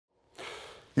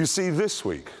You see, this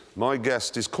week, my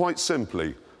guest is quite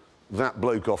simply that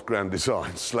bloke off Grand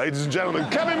Designs. Ladies and gentlemen,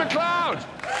 Kevin McCloud!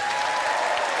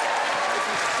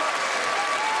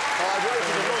 I've waited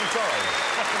a long time.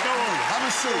 Go on. Have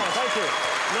a seat. Thank you.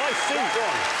 Nice seat.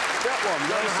 That one.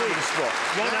 Nice seat. Spot.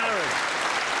 Ron Aaron.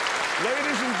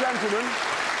 Ladies and gentlemen,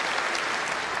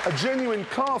 a genuine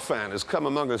car fan has come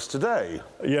among us today.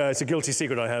 Yeah, it's a guilty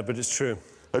secret I have, but it's true.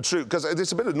 True, because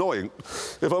it's a bit annoying,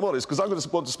 if I'm honest, because I'm going to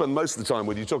want to spend most of the time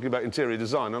with you talking about interior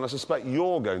design, and I suspect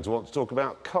you're going to want to talk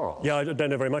about cars. Yeah, I don't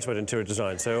know very much about interior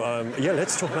design, so, yeah,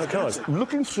 let's talk about cars.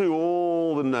 Looking through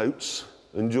all the notes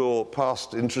and your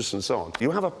past interests and so on,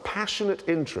 you have a passionate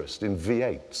interest in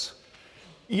V8s.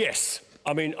 Yes.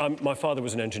 I mean, my father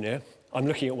was an engineer. I'm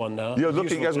looking at one now. You're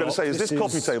looking, I was going to say, is this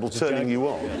coffee table turning you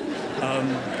on?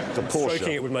 Yeah. To Porsche.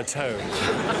 Stroking it with my toe.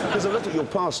 Because I've looked at your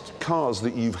past cars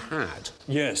that you've had.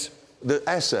 Yes. The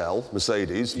SL,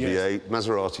 Mercedes, yes. V8,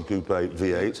 Maserati Coupe,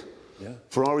 V8, yeah.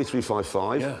 Ferrari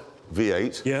 355, yeah.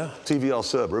 V8, yeah. TVR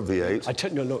Cerberus, V8. I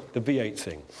tell you, look, the V8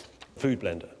 thing, food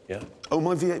blender, yeah? Oh,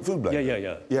 my V8 food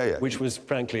blender? Yeah. Which was,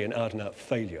 frankly, an out-and-out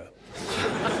failure.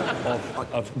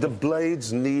 The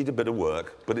blades need a bit of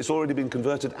work, but it's already been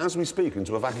converted, as we speak,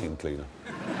 into a vacuum cleaner.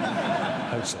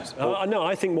 No,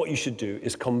 I think what you should do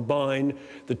is combine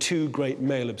the two great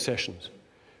male obsessions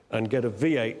and get a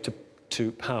V8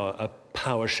 to power a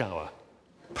power shower.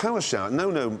 Power shower? No,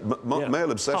 yeah.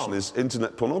 Male obsession is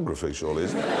internet pornography, surely,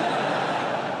 isn't it?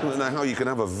 I don't know how you can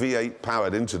have a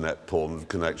V8-powered internet porn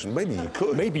connection. Maybe you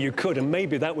could. Maybe you could, and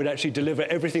maybe that would actually deliver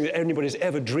everything that anybody's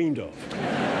ever dreamed of.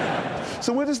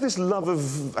 So where does this love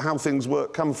of how things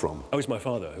work come from? Oh, it's my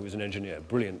father, who was an engineer,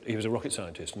 brilliant. He was a rocket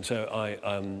scientist, and so I,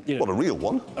 you know... What, a real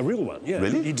one? A real one, yeah.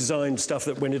 Really? He designed stuff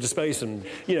that went into space, and,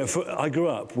 you know, I grew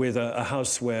up with a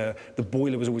house where the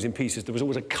boiler was always in pieces. There was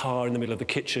always a car in the middle of the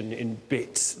kitchen in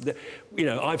bits. You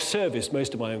know, I've serviced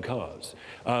most of my own cars.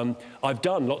 I've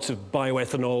done lots of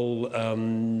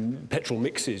bioethanol petrol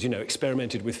mixes, you know,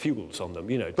 experimented with fuels on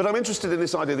them, you know. But I'm interested in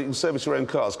this idea that you can service your own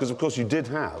cars, because, of course, you did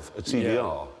have a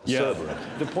TVR, Cerberus.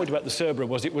 The point about the Cerberus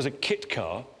was it was a kit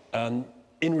car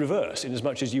in reverse, in as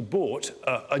much as you bought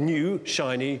a new,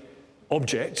 shiny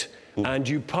object and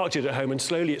you parked it at home and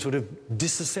slowly it sort of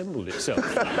disassembled itself.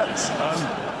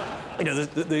 You know,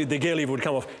 the gear lever would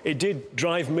come off. It did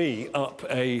drive me up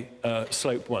a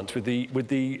slope once with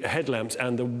the headlamps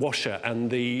and the washer and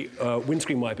the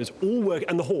windscreen wipers all work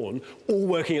and the horn all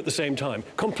working at the same time.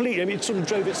 Completely. I mean, it sort of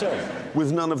drove itself.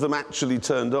 With none of them actually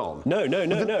turned on? No.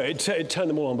 It turned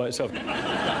them all on by itself.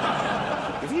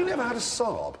 Have you never had a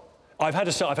Saab? I've had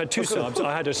two Saabs.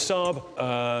 I had a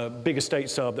Saab, big estate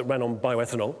Saab that ran on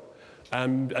bioethanol.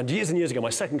 And years and years ago, my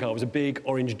second car was a big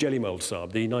orange jelly mould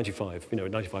Saab, the 95, you know,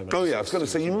 95. Oh, yeah, I was going to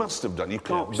say, you must have done. You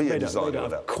can't be a designer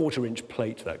without. Quarter-inch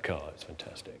plate, that car. It's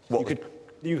fantastic. What?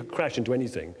 You could crash into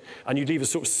anything, and you'd leave a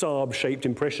sort of Saab-shaped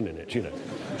impression in it, you know.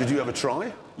 Did you ever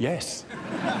try? Yes.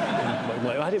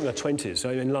 I had it in my 20s, so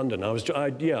in London.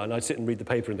 And I'd sit and read the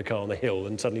paper in the car on the hill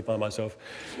and suddenly find myself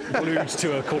glued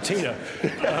to a Cortina.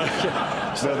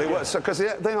 No, they were, because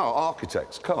they are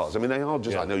architects' cars. I mean, they are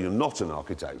just... I know you're not an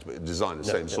architect, but design the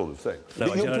same sort of thing.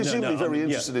 But you're presumably very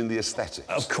interested in the aesthetics.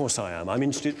 Of course I am. I'm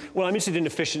interested in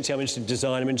efficiency, I'm interested in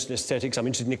design, I'm interested in aesthetics, I'm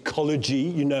interested in ecology,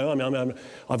 you know.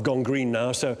 I've gone green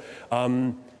now, so...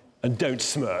 and don't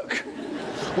smirk.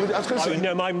 Well, I was going to say...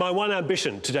 No, my one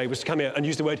ambition today was to come here and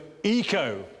use the word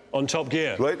eco on Top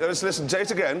Gear. Wait, let's listen. Say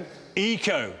it again.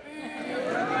 Eco.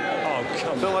 Oh,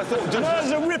 come on. No, I thought...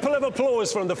 There's a ripple of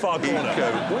applause from the far corner.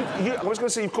 I was going to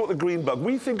say you've caught the green bug.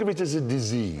 We think of it as a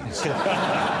disease.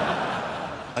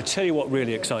 I tell you what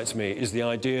really excites me is the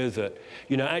idea that,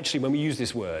 you know, actually, when we use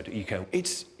this word, eco,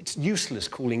 it's useless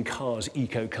calling cars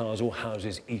eco cars or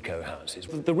houses eco houses.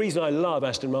 The reason I love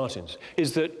Aston Martins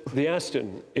is that the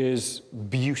Aston is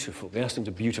beautiful. The Astons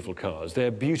are beautiful cars.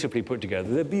 They're beautifully put together.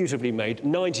 They're beautifully made.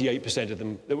 98% of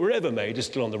them that were ever made are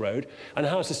still on the road. And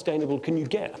how sustainable can you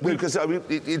get? Because, I mean,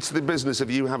 it's the business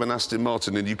of you have an Aston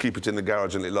Martin and you keep it in the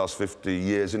garage and it lasts 50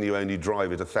 years and you only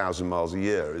drive it 1,000 miles a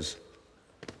year is...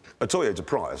 A Toyota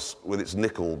Prius, with its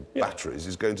nickel batteries,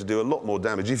 is going to do a lot more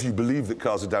damage if you believe that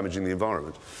cars are damaging the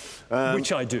environment.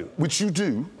 Which I do. Which you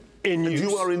do. In use.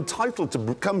 You are entitled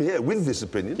to come here with this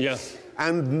opinion. Yeah.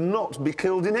 And not be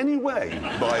killed in any way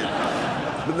by...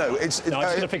 But no, it's... No, I'm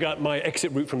just going to figure out my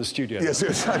exit route from the studio. Yes,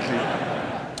 exactly.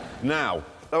 Now,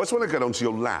 I just want to get onto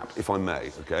your lap, if I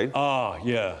may, OK? Ah,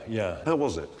 yeah. How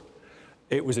was it?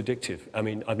 It was addictive. I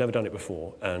mean, I've never done it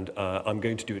before, and I'm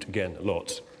going to do it again,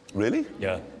 lots. Really?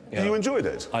 Yeah. You enjoyed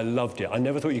it? I loved it. I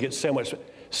never thought you'd get so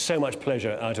much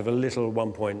pleasure out of a little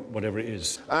 1 point, whatever it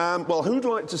is. Well, who'd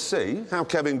like to see how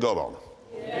Kevin got on?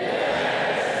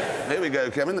 Yes! Here we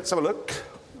go, Kevin. Let's have a look.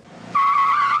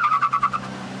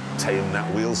 Tame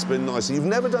that wheel spin nicely. You've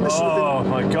never done this sort of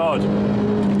thing. Oh, my God.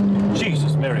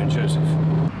 Jesus, Mary and Joseph.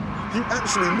 You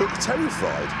actually look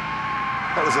terrified.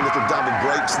 That was a little dab of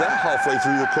brakes there, halfway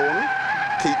through the corner.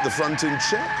 Keep the front in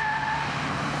check.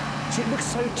 It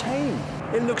looks so tame.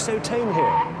 It looks so tame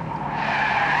here.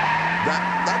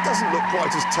 That doesn't look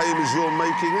quite as tame as you're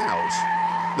making out.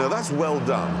 No, that's well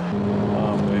done.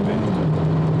 Oh, baby. I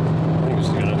think this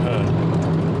is going to hurt.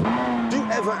 Do you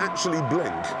ever actually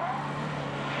blink?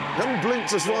 You haven't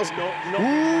blinked as far as...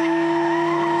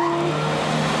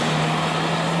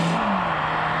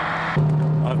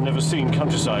 I've never seen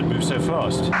countryside move so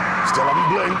fast. Still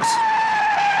haven't blinked.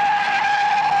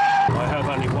 I have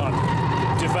only one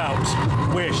devout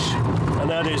wish, and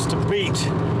that is to beat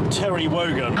Terry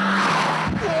Wogan.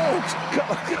 Oh,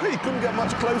 God, you couldn't get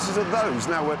much closer to those.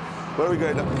 Now, where are we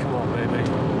going? Come on, baby.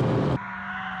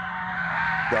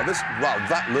 Well,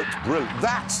 that looked brilliant.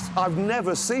 I've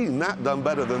never seen that done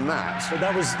better than that. But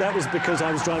that was because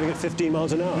I was driving at 15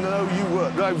 miles an hour. No, you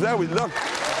weren't. No, there we look.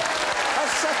 That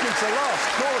second to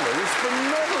last corner is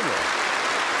phenomenal.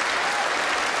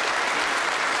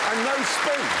 And no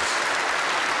spins.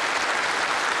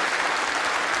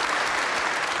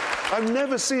 I've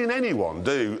never seen anyone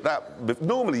do that.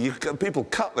 Normally, people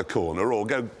cut the corner or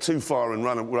go too far and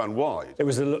run wide. It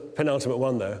was the penultimate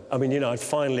one, though. I mean, you know, I'd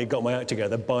finally got my act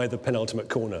together by the penultimate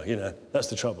corner, you know. That's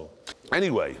the trouble.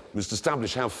 Anyway, we must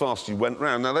establish how fast you went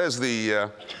round. Now, there's the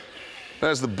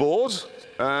board.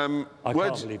 I can't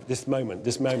believe this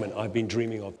moment I've been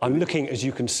dreaming of. I'm looking, as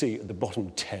you can see, at the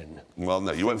bottom 10. Well,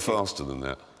 no, you went faster than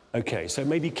that. OK, so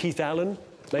maybe Keith Allen?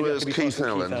 Maybe Where's Keith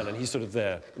Allen? Keith Allen? He's sort of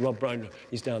there. Rob Brown,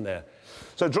 he's down there.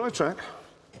 So, drive track.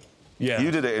 Yeah. You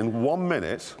did it in 1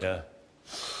 minute. Yeah.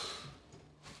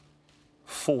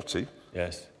 40.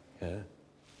 Yes. Yeah.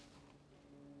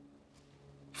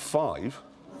 5.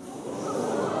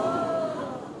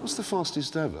 What's the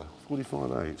fastest ever?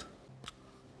 45.8.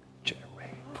 Jeremy.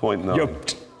 0.9. You're...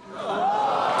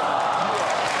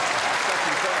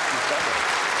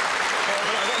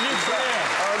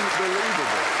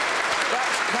 Unbelievable.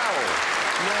 That's Carol.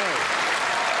 No.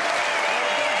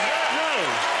 No.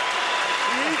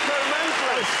 The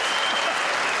eco-mentalist.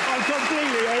 I'm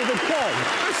completely overcome.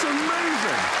 That's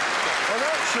amazing. And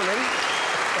actually,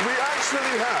 we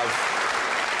actually have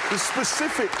the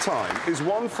specific time is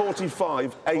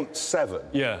 1:45.87.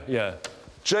 Yeah, yeah.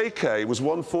 JK was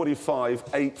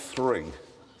 1:45.83.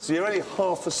 So you're only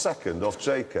half a second off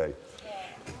JK.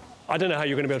 I don't know how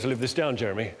you're going to be able to live this down,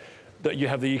 Jeremy, that you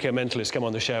have the eco-mentalist come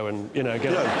on the show and, you know,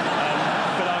 get...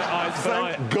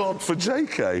 Thank God for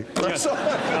JK. That's all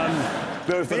right.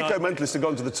 No, if the eco-mentalists had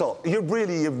gone to the top, you're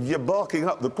barking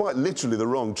up quite literally the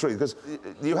wrong tree, because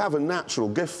you have a natural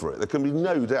gift for it. There can be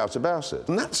no doubt about it.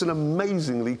 And that's an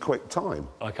amazingly quick time.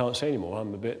 I can't say anymore.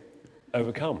 I'm a bit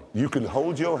overcome. You can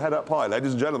hold your head up high,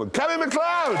 ladies and gentlemen. Kevin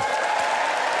McCloud!